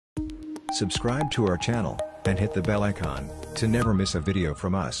Subscribe to our channel, and hit the bell icon, to never miss a video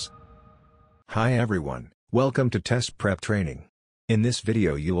from us. Hi everyone, welcome to Test Prep Training. In this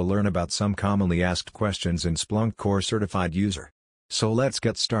video you will learn about some commonly asked questions in Splunk Core Certified User. So let's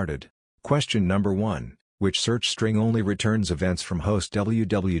get started. Question number 1, which search string only returns events from host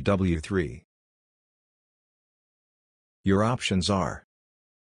www3? Your options are.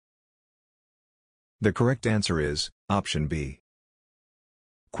 The correct answer is, option B.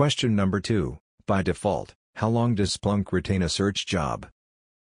 Question number 2, by default, how long does Splunk retain a search job?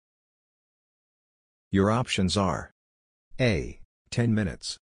 Your options are. A. 10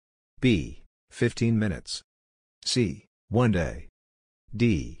 minutes. B. 15 minutes. C. 1 day.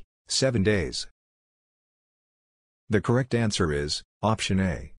 D. 7 days. The correct answer is, option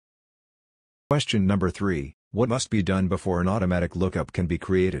A. Question number 3, what must be done before an automatic lookup can be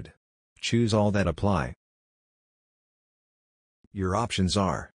created? Choose all that apply. Your options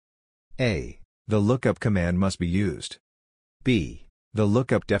are. A. The lookup command must be used. B. The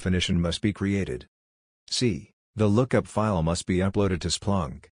lookup definition must be created. C. The lookup file must be uploaded to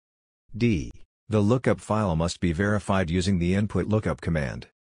Splunk. D. The lookup file must be verified using the input lookup command.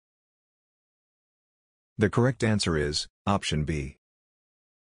 The correct answer is, option B.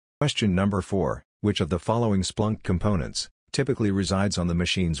 Question number 4, which of the following Splunk components typically resides on the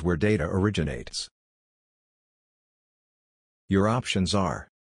machines where data originates? Your options are.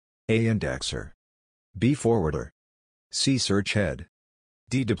 A. Indexer. B. Forwarder. C. Search head.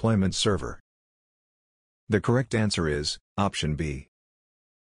 D. Deployment server. The correct answer is, option B.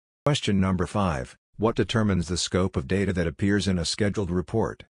 Question number 5, what determines the scope of data that appears in a scheduled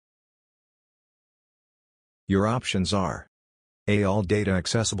report? Your options are. A. All data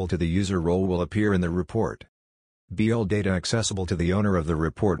accessible to the user role will appear in the report. B. All data accessible to the owner of the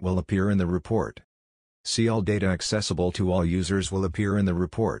report will appear in the report. C. All data accessible to all users will appear in the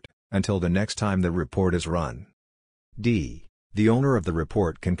report, until the next time the report is run. D. The owner of the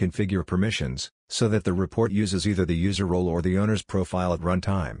report can configure permissions, so that the report uses either the user role or the owner's profile at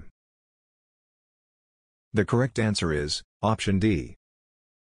runtime. The correct answer is, option D.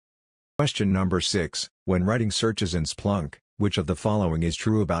 Question number 6, when writing searches in Splunk, which of the following is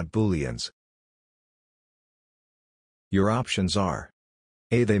true about booleans? Your options are.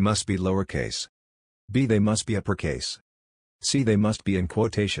 A. They must be lowercase. B. They must be uppercase. C. They must be in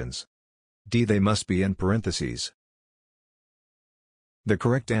quotations. D. They must be in parentheses. The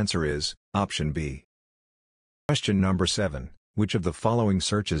correct answer is, option B. Question number 7, which of the following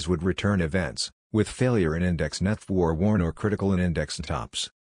searches would return events with failure in IndexNet forewarn or critical in IndexTops?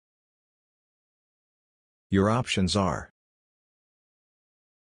 Your options are.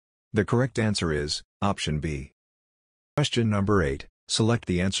 The correct answer is, option B. Question number 8, select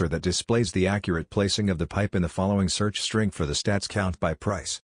the answer that displays the accurate placing of the pipe in the following search string for the stats count by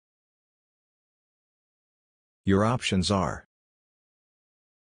price. Your options are.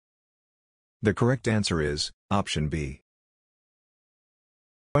 The correct answer is, option B.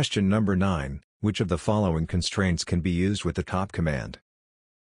 Question number 9, which of the following constraints can be used with the top command?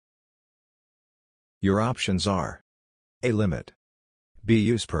 Your options are. A. Limit. B.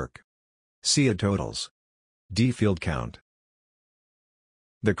 UsePerk. C. A totals. D. Field count.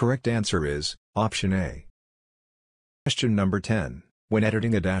 The correct answer is, option A. Question number 10, when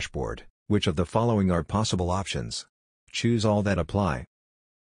editing a dashboard, which of the following are possible options? Choose all that apply.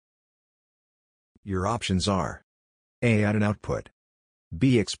 Your options are. A. Add an output.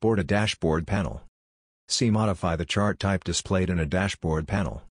 B. Export a dashboard panel. C. Modify the chart type displayed in a dashboard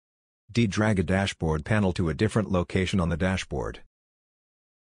panel. D. Drag a dashboard panel to a different location on the dashboard.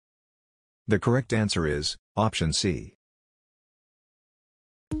 The correct answer is, option C.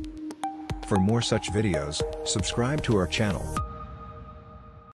 For more such videos, subscribe to our channel.